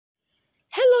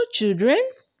children,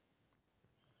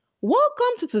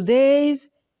 welcome to today's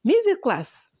music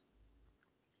class.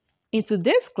 In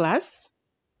today's class,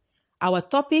 our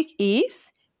topic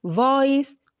is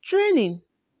voice training.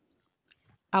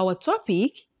 Our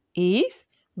topic is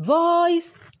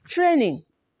voice training.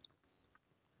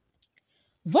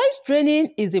 Voice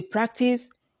training is the practice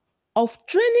of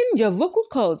training your vocal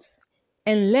cords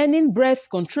and learning breath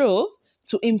control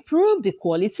to improve the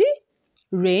quality,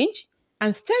 range,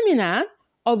 and stamina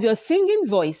of your singing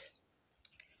voice.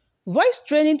 Voice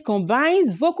training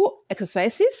combines vocal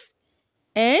exercises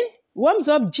and warms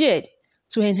up jade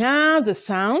to enhance the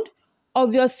sound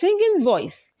of your singing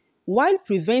voice while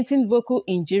preventing vocal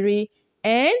injury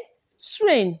and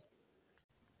strain.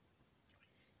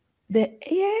 The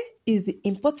ear is the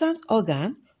important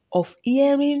organ of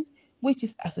hearing which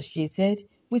is associated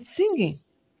with singing.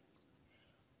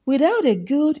 Without a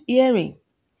good hearing,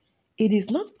 it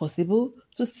is not possible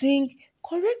to sing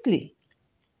correctly.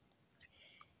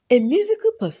 A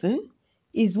musical person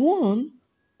is one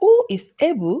who is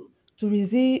able to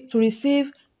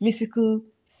receive musical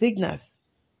signals,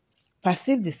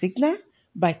 perceive the signal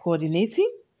by coordinating,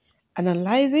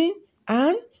 analyzing,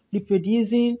 and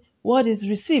reproducing what is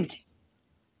received.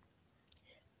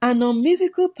 An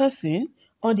unmusical person,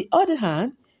 on the other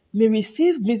hand, may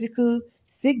receive musical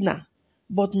signal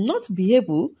but not be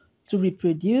able to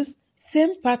reproduce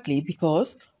same partly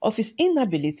because of his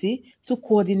inability to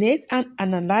coordinate and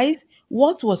analyze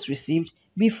what was received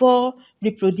before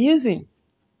reproducing.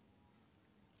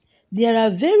 There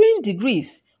are varying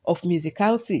degrees of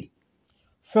musicality,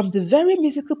 from the very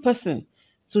musical person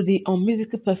to the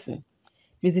unmusical person.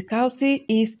 Musicality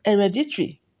is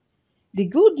hereditary. The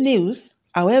good news,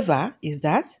 however, is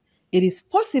that it is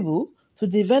possible to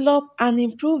develop and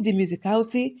improve the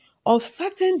musicality of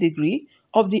certain degree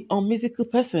of the unmusical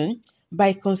person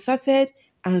by concerted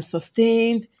and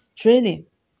sustained training.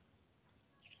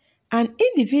 An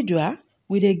individual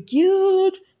with a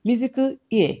good musical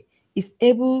ear is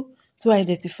able to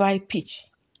identify pitch,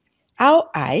 how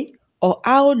high or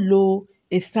how low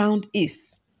a sound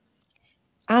is,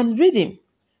 and rhythm,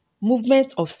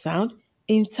 movement of sound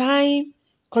in time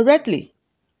correctly.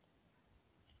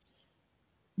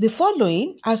 The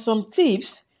following are some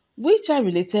tips which are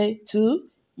related to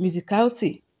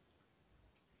musicality.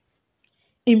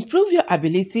 Improve your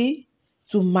ability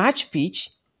to match pitch,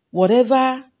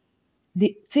 whatever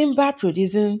the timbre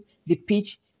producing the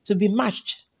pitch to be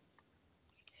matched.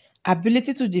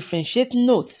 Ability to differentiate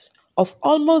notes of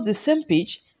almost the same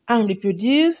pitch and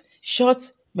reproduce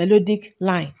short melodic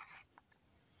line.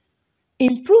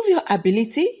 Improve your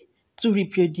ability to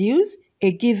reproduce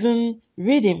a given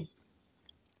rhythm.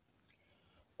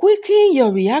 Quicken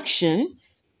your reaction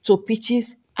to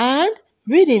pitches and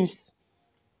rhythms.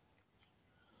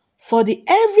 For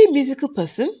every musical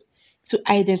person to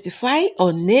identify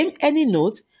or name any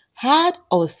note, add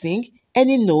or sing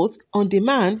any note on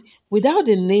demand without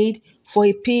the need for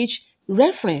a pitch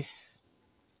reference.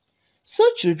 So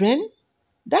children,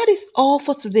 that is all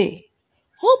for today.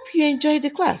 Hope you enjoyed the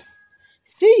class.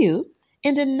 See you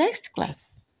in the next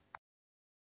class.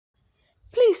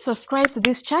 Please subscribe to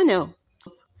this channel,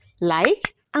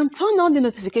 like, and turn on the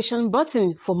notification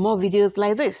button for more videos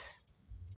like this.